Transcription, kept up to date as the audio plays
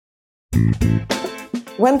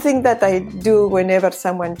One thing that I do whenever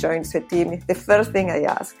someone joins a team, the first thing I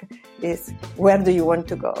ask is, where do you want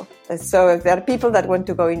to go? And so if there are people that want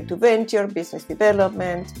to go into venture, business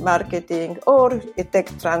development, marketing, or a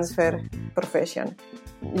tech transfer profession.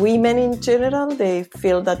 Women in general, they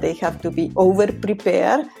feel that they have to be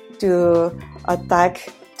over-prepared to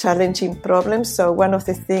attack challenging problems. So one of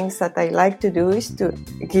the things that I like to do is to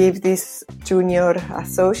give these junior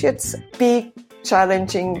associates big,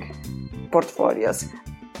 challenging portfolios.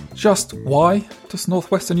 Just why does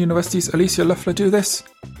Northwestern University's Alicia Loeffler do this?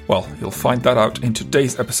 Well, you'll find that out in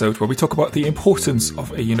today's episode, where we talk about the importance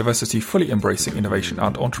of a university fully embracing innovation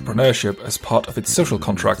and entrepreneurship as part of its social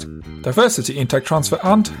contract, diversity in tech transfer,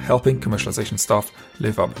 and helping commercialization staff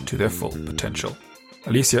live up to their full potential.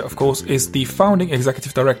 Alicia, of course, is the founding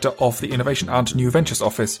executive director of the Innovation and New Ventures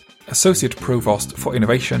Office, associate provost for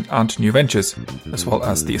Innovation and New Ventures, as well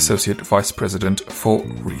as the associate vice president for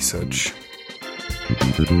research.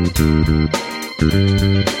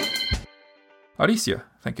 Alicia,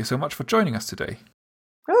 thank you so much for joining us today.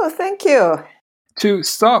 Oh, thank you. To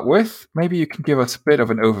start with, maybe you can give us a bit of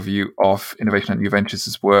an overview of Innovation and New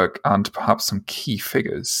Ventures' work and perhaps some key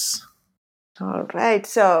figures. All right.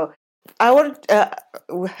 So our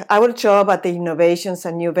job at the Innovations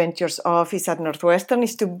and New Ventures Office at Northwestern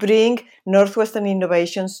is to bring Northwestern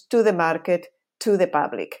innovations to the market, to the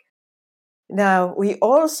public. Now, we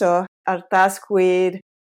also are tasked with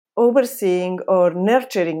overseeing or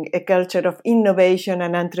nurturing a culture of innovation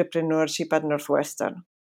and entrepreneurship at Northwestern.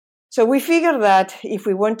 So we figured that if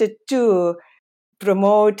we wanted to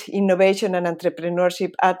promote innovation and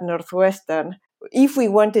entrepreneurship at Northwestern, if we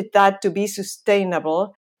wanted that to be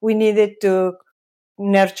sustainable, we needed to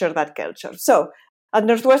nurture that culture. So at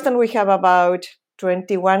Northwestern, we have about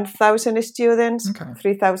 21,000 students,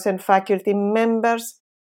 3,000 faculty members,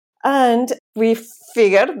 and we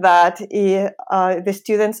figured that the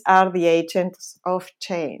students are the agents of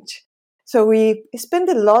change. So we spend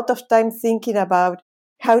a lot of time thinking about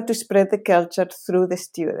how to spread the culture through the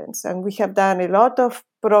students. And we have done a lot of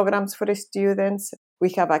programs for the students.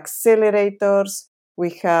 We have accelerators,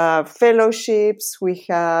 we have fellowships, we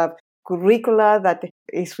have curricula that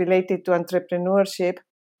is related to entrepreneurship.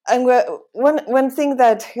 And one thing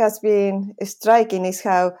that has been striking is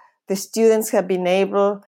how the students have been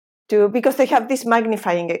able to, because they have this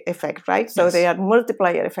magnifying effect, right? So they are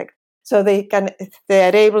multiplier effect. So they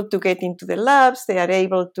are able to get into the labs, they are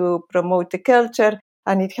able to promote the culture,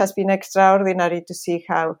 and it has been extraordinary to see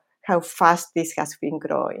how fast this has been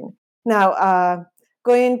growing. Now,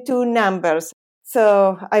 going to numbers.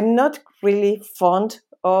 So I'm not really fond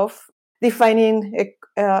of defining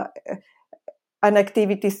an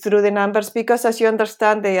activity through the numbers because, as you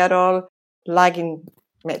understand, they are all lagging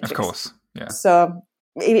metrics. Of course, yeah. So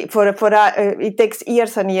it takes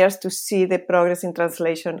years and years to see the progress in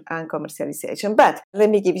translation and commercialization. But let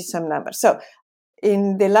me give you some numbers. So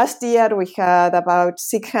in the last year, we had about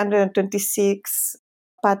 626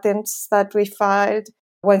 patents that we filed.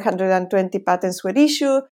 120 patents were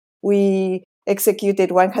issued. We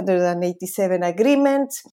executed 187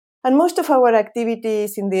 agreements. And most of our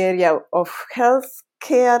activities in the area of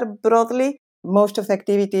healthcare broadly, most of the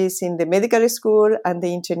activities in the medical school and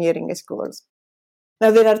the engineering schools.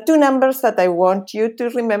 Now, there are two numbers that I want you to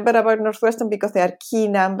remember about Northwestern because they are key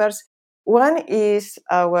numbers. One is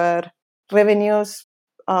our revenues,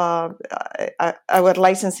 our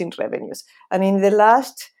licensing revenues. And in the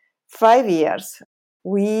last 5 years,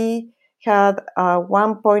 we had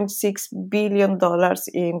 $1.6 billion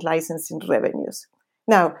in licensing revenues.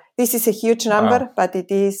 Now, this is a huge number, but it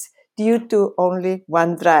is due to only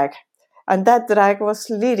one drug. And that drug was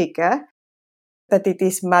Lyrica, that it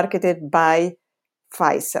is marketed by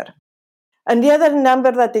Pfizer. And the other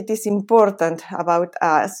number that it is important about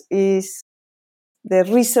us is the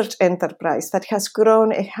research enterprise that has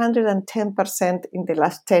grown 110% in the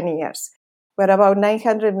last 10 years. We're about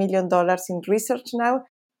 $900 million in research now,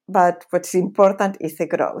 but what's important is the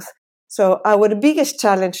growth. So our biggest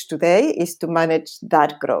challenge today is to manage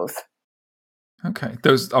that growth. Okay,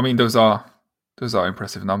 those are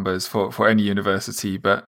impressive numbers for any university,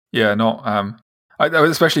 but yeah, not.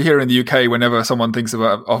 Especially here in the UK, whenever someone thinks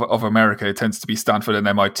of America, it tends to be Stanford and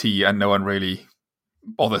MIT, and no one really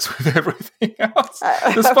bothers with everything else.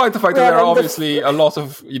 Despite the fact that there are obviously a lot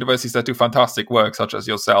of universities that do fantastic work, such as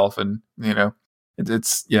yourself, and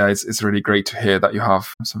it's really great to hear that you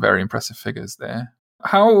have some very impressive figures there.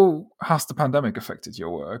 How has the pandemic affected your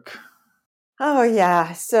work? Oh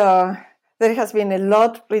yeah, so there has been a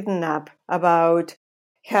lot written up about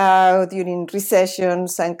how during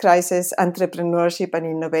recessions and crises, entrepreneurship and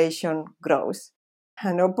innovation grows.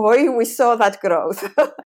 And oh boy, we saw that growth.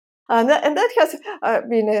 And that has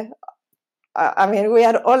been we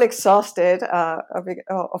are all exhausted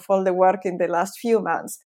of all the work in the last few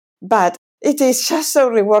months, but it is just so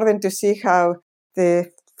rewarding to see how the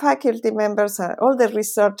faculty members and all the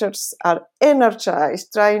researchers are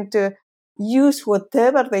energized, trying to use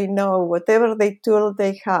whatever they know, whatever the tool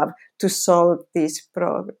they have to solve this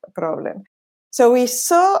problem. So we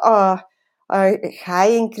saw a high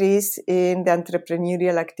increase in the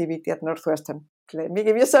entrepreneurial activity at Northwestern. Let me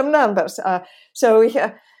give you some numbers.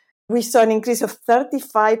 We saw an increase of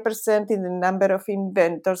 35% in the number of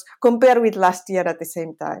inventors compared with last year at the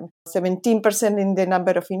same time. 17% in the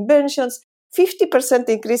number of inventions, 50%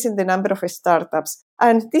 increase in the number of startups.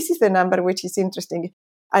 And this is the number which is interesting.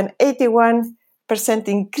 An 81%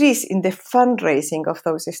 increase in the fundraising of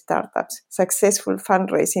those startups, successful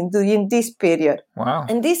fundraising during this period. Wow.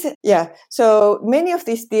 And so many of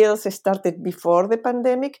these deals started before the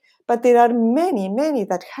pandemic, but there are many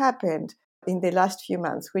that happened in the last few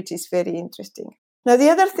months, which is very interesting. Now, the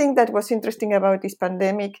other thing that was interesting about this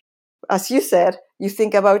pandemic, as you said, you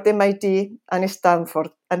think about MIT and Stanford,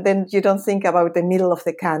 and then you don't think about the middle of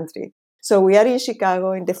the country. So we are in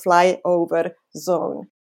Chicago in the flyover zone.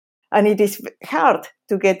 And it is hard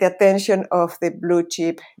to get the attention of the blue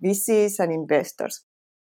chip VCs and investors.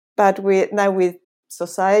 But now with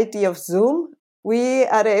Society of Zoom, we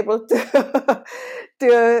are able to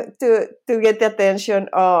to get the attention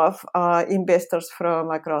of investors from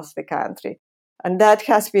across the country. And that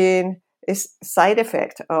has been a side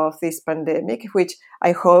effect of this pandemic, which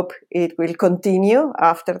I hope it will continue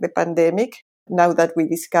after the pandemic, now that we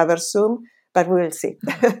discover Zoom, but we will see.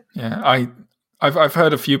 Yeah, I've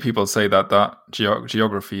heard a few people say that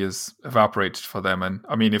geography is evaporated for them, and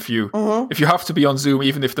I mean, if you have to be on Zoom,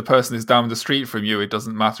 even if the person is down the street from you, it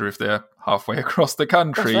doesn't matter if they're halfway across the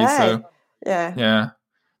country. That's right. So yeah,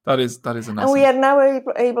 that is a nice. And we are now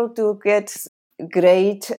able to get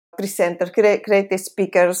great presenters, great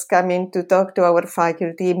speakers coming to talk to our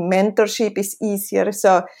faculty. Mentorship is easier,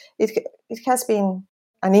 so it has been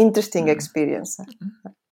an interesting experience.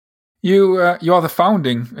 You are the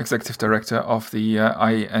founding executive director of the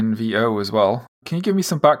INVO as well. Can you give me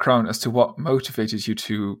some background as to what motivated you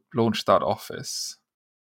to launch that office?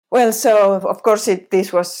 Well, so of course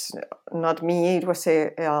this was not me. It was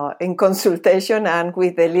in consultation and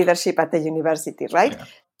with the leadership at the university, right? Yeah,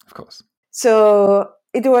 of course. So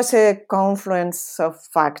it was a confluence of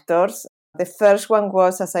factors. The first one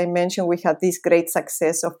was, as I mentioned, we had this great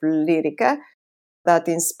success of Lyrica that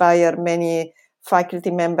inspired many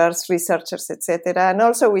faculty members, researchers, etc. And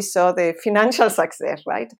also we saw the financial success,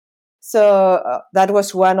 right? So that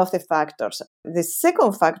was one of the factors. The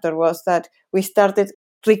second factor was that we started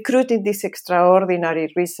recruiting these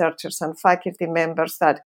extraordinary researchers and faculty members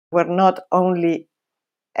that were not only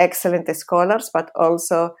excellent scholars, but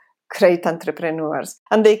also great entrepreneurs.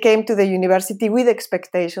 And they came to the university with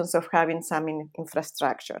expectations of having some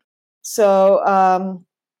infrastructure. So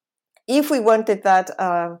if we wanted that,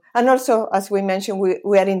 and also, as we mentioned,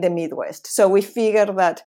 we are in the Midwest. So we figured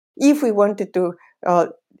that if we wanted to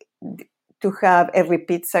have a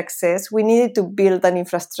repeat success, we needed to build an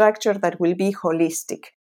infrastructure that will be holistic,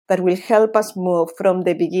 that will help us move from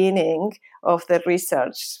the beginning of the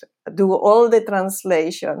research, do all the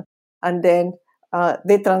translation, and then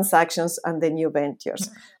the transactions and the new ventures.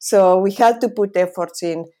 Yeah. So we had to put efforts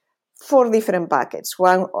in 4 different buckets.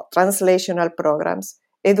 One, translational programs,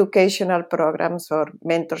 educational programs or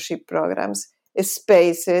mentorship programs,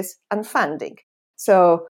 spaces, and funding.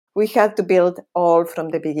 So we had to build all from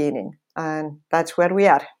the beginning, and that's where we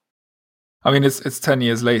are. I mean, it's 10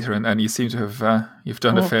 years later, and you seem to have you've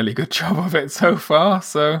done a fairly good job of it so far.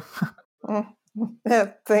 So,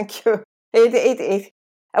 thank you.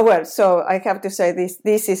 Well, so I have to say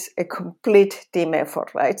this is a complete team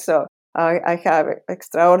effort, right? So I have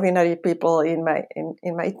extraordinary people in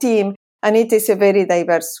my team. And it is a very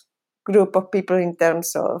diverse group of people in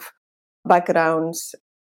terms of backgrounds,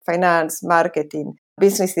 finance, marketing,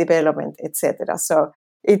 business development, etc. So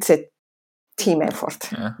it's a team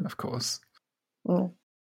effort. Yeah, of course.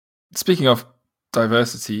 Speaking of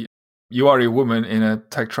diversity, you are a woman in a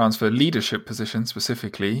tech transfer leadership position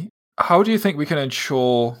specifically. How do you think we can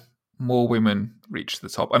ensure more women reach the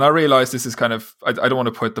top? And I realize this is kind of, I don't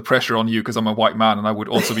want to put the pressure on you because I'm a white man and I would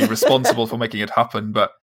also be responsible for making it happen,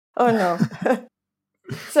 but... Oh, no.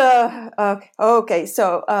 So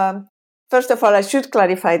first of all, I should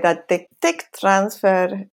clarify that the tech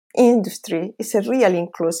transfer industry is a real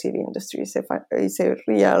inclusive industry. It's a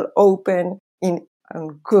real open and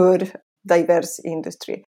good, diverse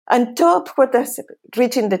industry. And what does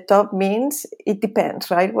reaching the top means? It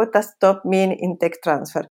depends, right? What does top mean in tech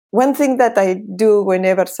transfer? one thing that I do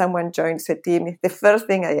whenever someone joins a team, the first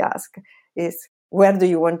thing I ask is, where do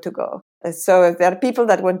you want to go? So if there are people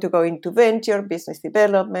that want to go into venture, business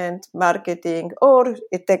development, marketing, or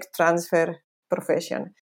a tech transfer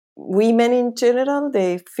profession. Women in general,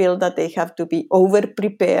 they feel that they have to be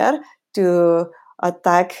over-prepared to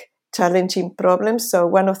attack challenging problems. So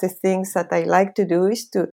one of the things that I like to do is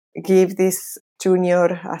to give these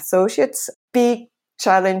junior associates big,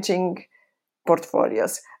 challenging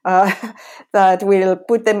portfolios that will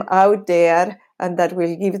put them out there and that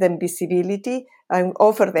will give them visibility and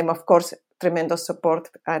offer them, of course, tremendous support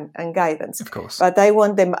and guidance. Of course. But I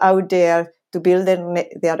want them out there to build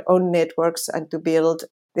their own networks and to build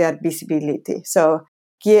their visibility. So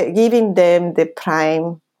giving them the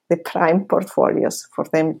prime portfolios for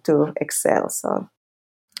them to excel. So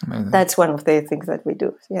amazing. That's one of the things that we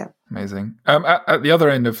do. Yeah. Amazing. At the other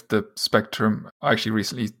end of the spectrum, I actually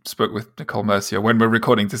recently spoke with Nicole Mercier. When we're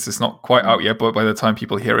recording this, it's not quite out yet, but by the time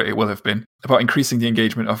people hear it, it will have been, about increasing the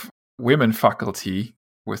engagement of women faculty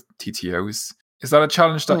with TTOs. Is that a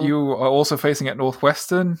challenge that you are also facing at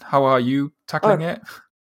Northwestern? How are you tackling it?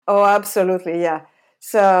 Oh, absolutely. Yeah.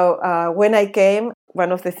 So when I came,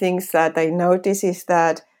 one of the things that I noticed is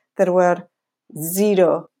that there were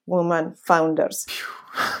 0 women founders,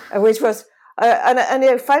 which was, and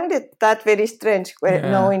I find it that very strange,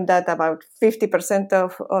 knowing that about 50%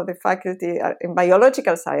 of the faculty in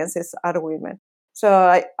biological sciences are women. So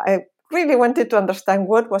I really wanted to understand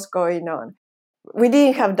what was going on. We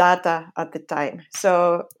didn't have data at the time.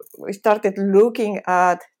 So we started looking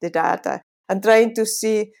at the data and trying to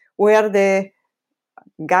see where the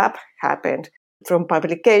gap happened, from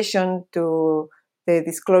publication to the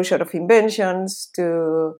disclosure of inventions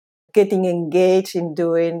to getting engaged in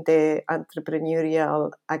doing the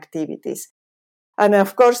entrepreneurial activities. And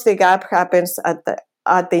of course, the gap happens at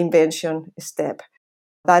the invention step.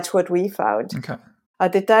 That's what we found. Okay.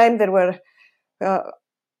 At the time, there were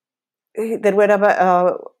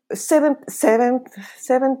about 7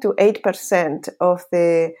 to 8% of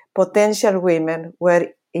the potential women were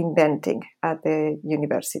inventing at the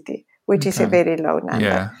university, which is a very low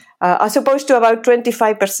number, as opposed to about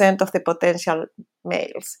 25% of the potential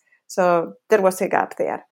males. So there was a gap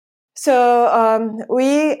there. So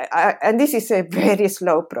and this is a very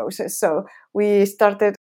slow process. So we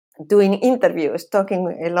started doing interviews,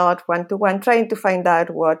 talking a lot one-to-one, trying to find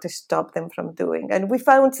out what to stop them from doing. And we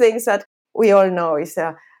found things that we all know is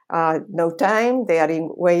no time. They are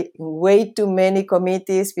in way too many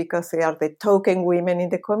committees because they are the token women in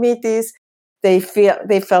the committees. They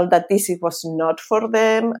felt that this was not for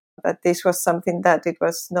them, that this was something that it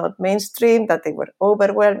was not mainstream, that they were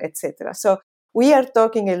overwhelmed, etc. So we are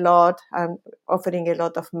talking a lot and offering a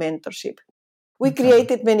lot of mentorship. We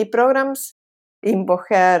created many programs,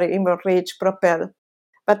 InvoHer, InvoReach, Propel,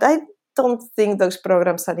 but I don't think those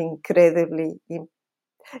programs are incredibly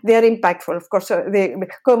they are impactful. Of course, the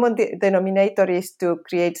common denominator is to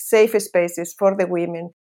create safe spaces for the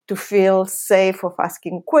women to feel safe of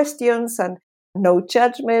asking questions and no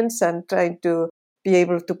judgments and trying to be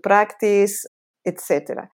able to practice,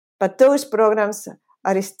 etc. But those programs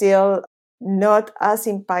are still not as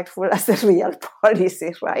impactful as the real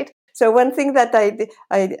policies, right? So one thing that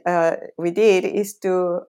we did is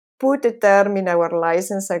to put a term in our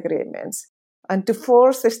license agreements and to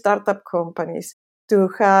force the startup companies to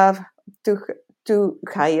hire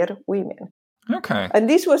women. Okay. And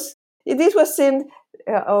this was in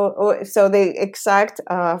so the exact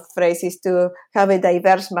phrase is to have a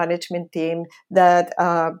diverse management team that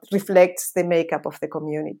reflects the makeup of the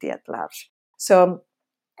community at large. So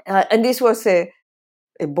and this was a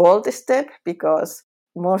bold step because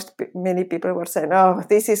many people were saying, "Oh,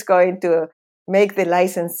 this is going to make the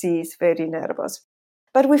licensees very nervous."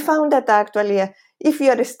 But we found that actually, if you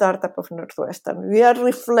are a startup of Northwestern, we are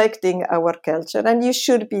reflecting our culture, and you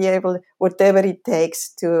should be able, whatever it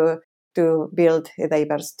takes, to build a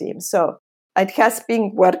diverse team. So it has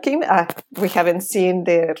been working. We haven't seen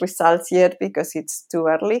the results yet because it's too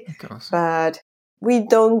early, but we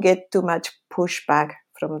don't get too much pushback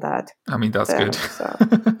from that. I mean, that's good. So,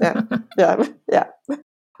 yeah.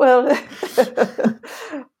 Well,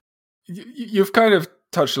 you've kind of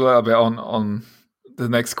touched a little bit on the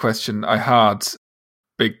next question I had.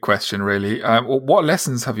 Big question, really. What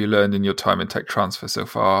lessons have you learned in your time in tech transfer so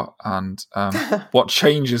far, and what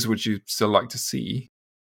changes would you still like to see?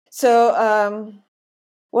 So,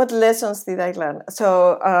 what lessons did I learn?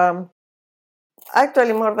 So,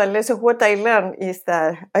 actually, more than lessons, what I learned is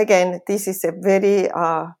that, again, this is a very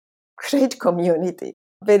great community,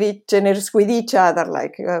 very generous with each other,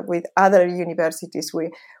 like with other universities.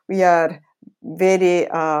 We are very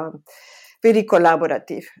very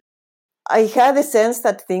collaborative. I had a sense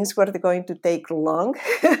that things were going to take long.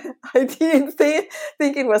 I didn't think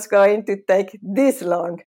it was going to take this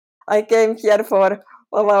long. I came here for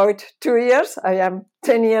about 2 years. I am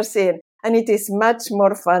 10 years in, and it is much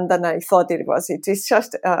more fun than I thought it was. It is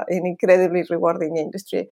just an incredibly rewarding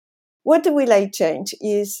industry. What will I change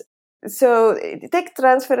is, so tech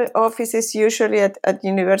transfer offices usually at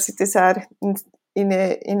universities are in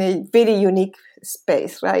a very unique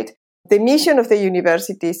space, right? The mission of the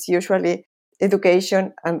university is usually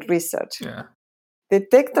education and research. Yeah. The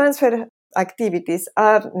tech transfer activities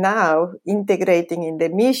are now integrating in the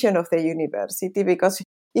mission of the university because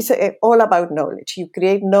it's all about knowledge. You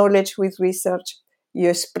create knowledge with research,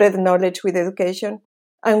 you spread knowledge with education,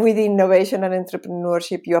 and with innovation and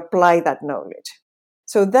entrepreneurship, you apply that knowledge.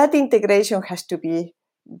 So that integration has to be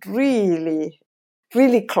really,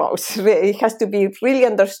 really close. It has to be really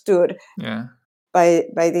understood by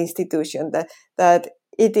the institution that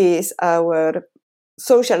it is our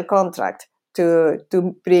social contract to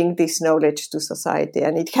bring this knowledge to society,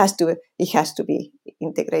 and it has to be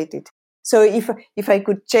integrated. So if I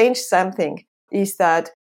could change something, is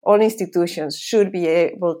that all institutions should be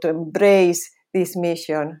able to embrace this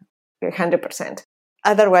mission 100%.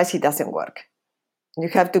 Otherwise, it doesn't work. You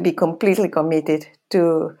have to be completely committed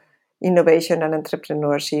to innovation and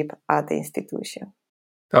entrepreneurship at the institution.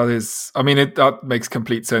 That makes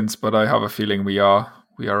complete sense, but I have a feeling we are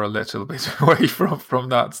a little bit away from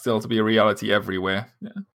that still to be a reality everywhere.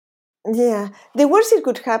 Yeah. The worst it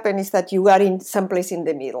could happen is that you are in someplace in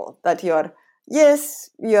the middle, that you are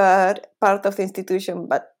part of the institution,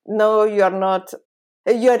 but no, you are not.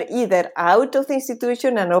 You are either out of the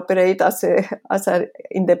institution and operate as an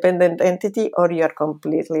independent entity, or you are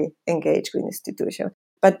completely engaged with the institution.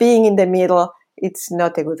 But being in the middle, it's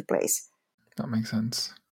not a good place. That makes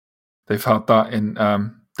sense. They've had that in.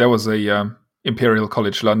 There was a Imperial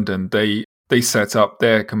College London. They set up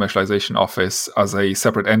their commercialization office as a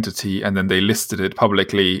separate entity, and then they listed it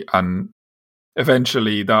publicly, and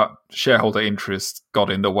eventually that shareholder interest got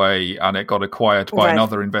in the way and it got acquired by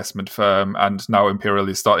another investment firm, and now Imperial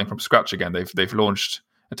is starting from scratch again. They've launched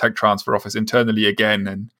a tech transfer office internally again,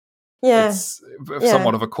 and it's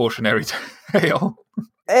somewhat of a cautionary tale.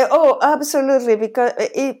 Absolutely,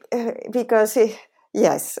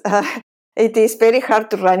 it is very hard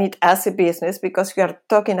to run it as a business because we are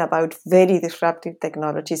talking about very disruptive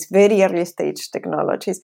technologies, very early stage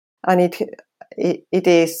technologies, and it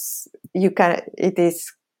is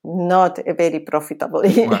not a very profitable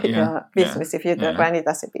business if you run it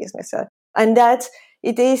as a business. And that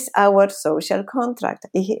it is our social contract.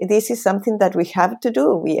 This is something that we have to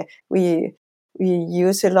do. We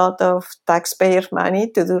use a lot of taxpayer money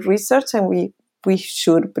to do research, and we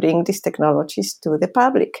should bring these technologies to the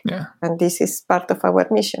public. Yeah. And this is part of our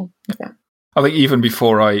mission. Yeah. I think even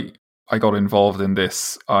before I got involved in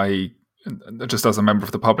this, just as a member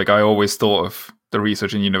of the public, I always thought of the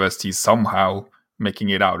research in universities somehow making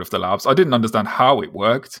it out of the labs. I didn't understand how it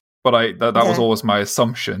worked, but that was always my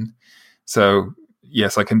assumption. So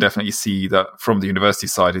yes, I can definitely see that from the university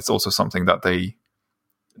side, it's also something that they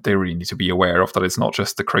really need to be aware of, that it's not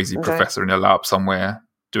just the crazy professor in a lab somewhere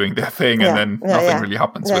doing their thing and then nothing really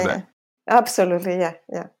happens with it. Absolutely,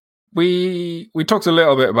 yeah. We talked a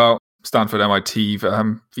little bit about Stanford MIT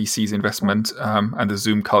VC's investment and the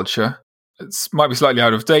Zoom culture. It might be slightly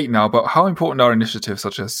out of date now, but how important are initiatives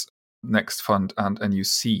such as Next Fund and NU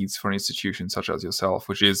Seeds for an institution such as yourself,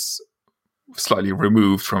 which is slightly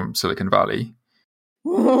removed from Silicon Valley?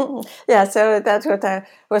 Yeah, so that's what I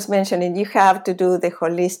was mentioning. You have to do the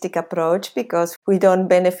holistic approach because we don't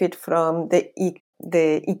benefit from the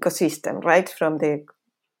ecosystem, right? From the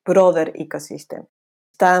broader ecosystem.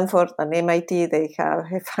 Stanford and MIT, they have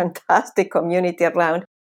a fantastic community around,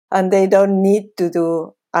 and they don't need to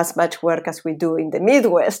do as much work as we do in the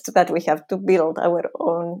Midwest, that we have to build our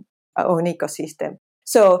own ecosystem.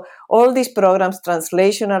 So all these programs,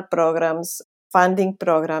 translational programs, funding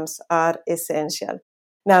programs, are essential.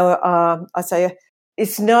 Now,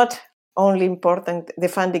 it's not only important, the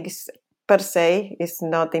funding per se is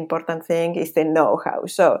not the important thing, it's the know-how.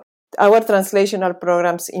 So our translational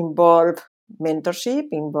programs involve mentorship,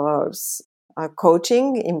 involves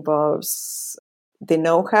coaching, involves the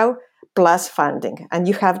know-how, plus funding. And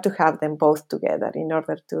you have to have them both together in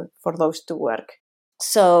order for those to work.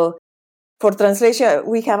 So for translation,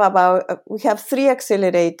 we have 3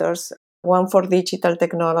 accelerators, one for digital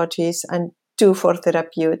technologies and 2 for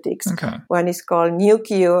therapeutics. Okay. One is called New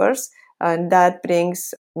Cures, and that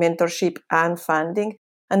brings mentorship and funding.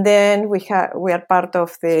 And then we are part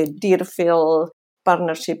of the Deerfield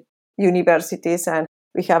Partnership Universities, and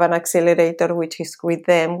We have an accelerator which is with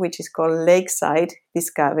them, which is called Lakeside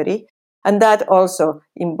Discovery. And that also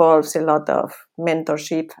involves a lot of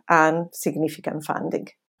mentorship and significant funding.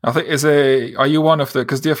 I think are you one of the,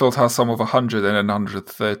 because Deerfield has some of 100 and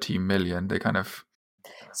 130 million, they kind of...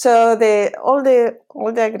 So all the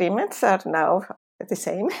agreements are now the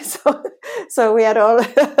same. So we are all,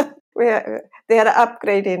 they are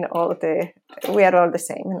upgrading we are all the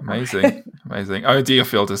same. Amazing. Oh,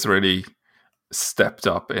 Deerfield has really stepped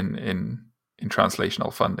up in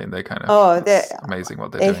translational funding. They kind of, amazing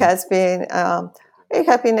what they're doing. It has been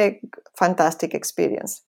a fantastic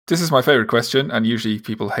experience. This is my favorite question, and usually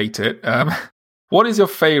people hate it. What is your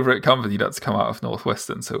favorite company that's come out of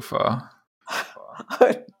Northwestern so far?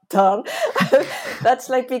 Tom, that's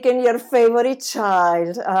like picking your favorite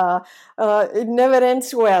child. It never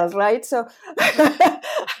ends well, right? So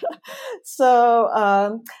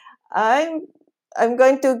I'm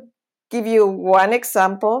going to give you one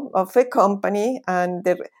example of a company, and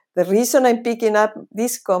the reason I'm picking up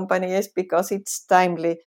this company is because it's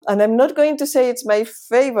timely. And I'm not going to say it's my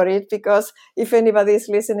favorite, because if anybody is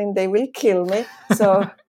listening, they will kill me. So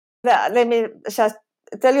let me just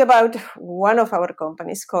tell you about one of our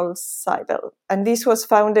companies called Cybele. And this was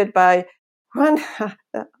founded by one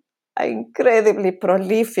incredibly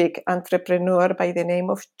prolific entrepreneur by the name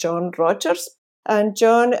of John Rogers. And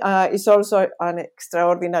John is also an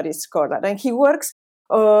extraordinary scholar. And he works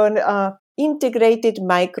on integrated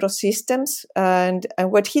microsystems. And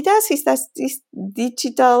what he does is that this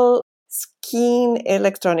digital skin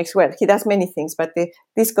electronics. Well, he does many things, but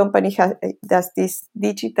this company does this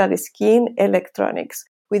digital skin electronics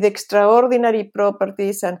with extraordinary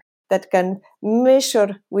properties and that can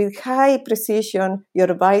measure with high precision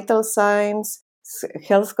your vital signs,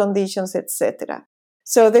 health conditions, etc.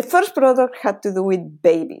 So the first product had to do with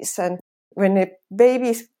babies. And when a baby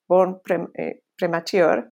is born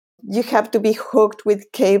premature, you have to be hooked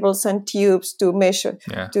with cables and tubes to measure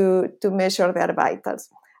to measure their vitals.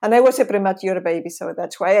 And I was a premature baby, so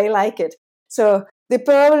that's why I like it. So the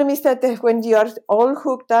problem is that when you are all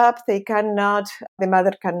hooked up, the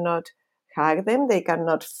mother cannot hug them, they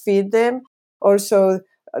cannot feed them. Also,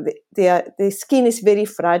 the skin is very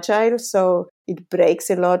fragile, so it breaks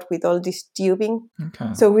a lot with all this tubing.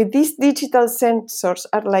 Okay. So with these digital sensors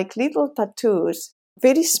are like little tattoos,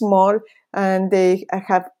 very small, and they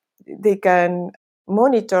can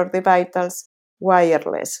monitor the vitals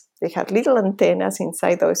wireless. They have little antennas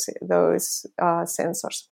inside those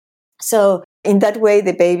sensors. So in that way,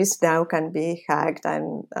 the babies now can be hugged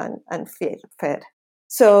and fed.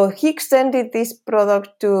 So he extended this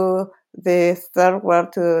product to the third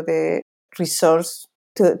world, to the resource,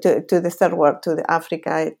 to the third world, to the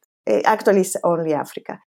Africa. Actually, it's only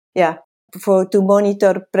Africa. Yeah, to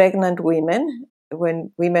monitor pregnant women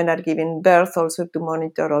when women are giving birth, also to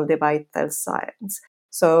monitor all the vital signs.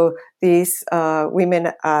 So these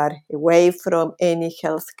women are away from any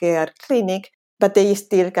healthcare clinic, but they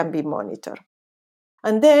still can be monitored.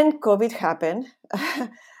 And then COVID happened,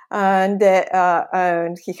 and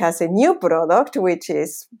he has a new product, which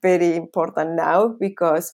is very important now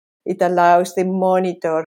because it allows the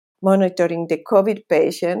monitoring the COVID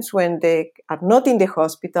patients when they are not in the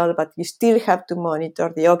hospital, but you still have to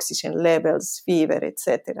monitor the oxygen levels, fever,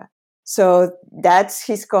 etc. So that's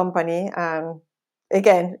his company.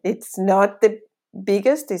 Again, it's not the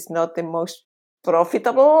biggest, it's not the most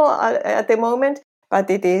profitable at the moment, but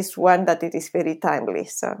it is one that it is very timely.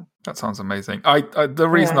 So that sounds amazing. The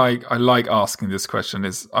reason I like asking this question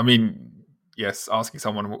is, I mean, yes, asking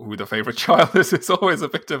someone who their favorite child is always a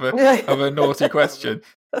bit of a naughty question.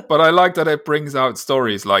 But I like that it brings out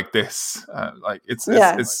stories like this,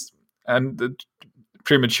 and the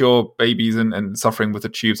premature babies and suffering with the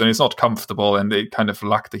tubes, and it's not comfortable, and they kind of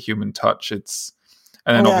lack the human touch.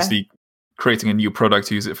 Obviously creating a new product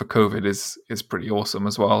to use it for COVID is pretty awesome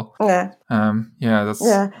as well. Yeah. And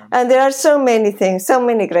there are so many things, so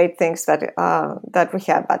many great things that we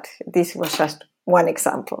have, but this was just one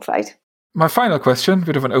example, right? My final question, a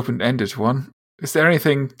bit of an open-ended one. Is there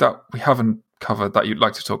anything that we haven't covered that you'd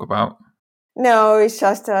like to talk about? No, it's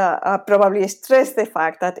just probably stress the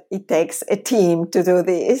fact that it takes a team to do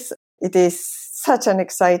this. It is such an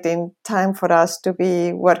exciting time for us to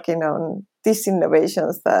be working on these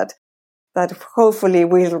innovations that hopefully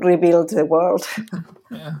will rebuild the world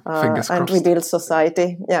fingers crossed. And rebuild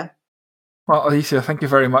society. Yeah. Well, Alicia, thank you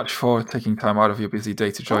very much for taking time out of your busy day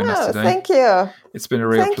to join us today. Thank you. It's been a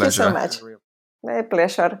real pleasure. Thank you so much. My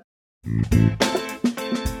pleasure.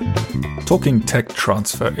 Talking Tech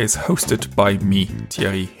Transfer is hosted by me,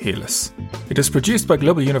 Thierry Heles. It is produced by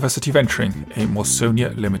Global University Venturing, a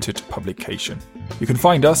Morsonia Limited publication. You can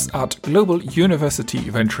find us at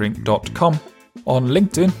globaluniversityventuring.com, on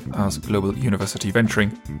LinkedIn as Global University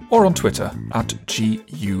Venturing, or on Twitter at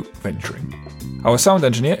GU Venturing. Our sound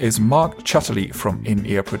engineer is Mark Chatterley from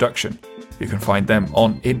In-Ear Production. You can find them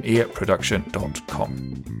on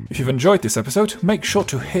inearproduction.com. If you've enjoyed this episode, make sure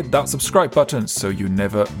to hit that subscribe button so you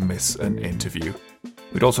never miss an interview.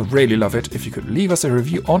 We'd also really love it if you could leave us a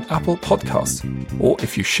review on Apple Podcasts, or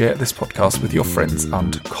if you share this podcast with your friends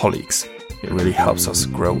and colleagues. It really helps us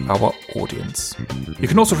grow our audience. You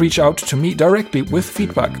can also reach out to me directly with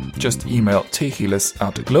feedback. Just email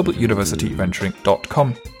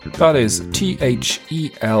theheles@globaluniversityventuring.com. That is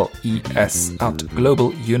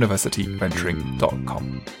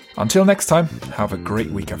THELES@globaluniversityventuring.com. Until next time, have a great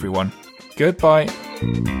week, everyone. Goodbye.